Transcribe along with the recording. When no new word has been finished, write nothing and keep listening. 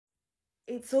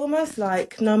It's almost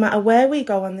like no matter where we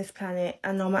go on this planet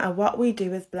and no matter what we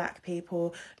do as black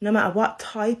people, no matter what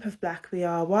type of black we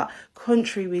are, what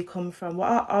country we come from, what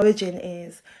our origin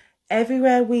is,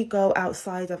 everywhere we go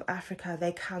outside of Africa,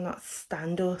 they cannot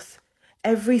stand us.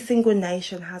 Every single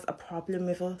nation has a problem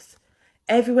with us.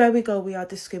 Everywhere we go, we are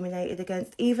discriminated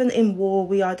against. Even in war,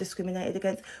 we are discriminated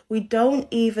against. We don't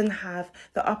even have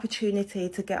the opportunity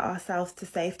to get ourselves to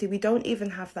safety. We don't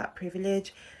even have that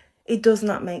privilege. It does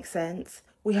not make sense.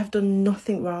 We have done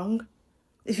nothing wrong.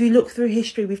 If you look through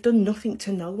history, we've done nothing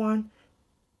to no one.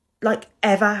 Like,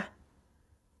 ever.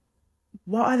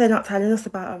 What are they not telling us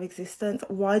about our existence?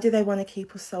 Why do they want to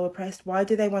keep us so oppressed? Why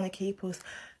do they want to keep us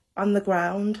on the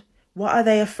ground? What are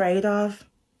they afraid of?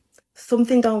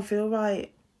 Something don't feel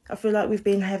right. I feel like we've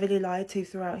been heavily lied to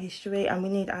throughout history and we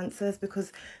need answers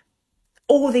because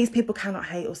all these people cannot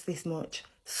hate us this much.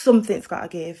 Something's got to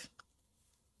give.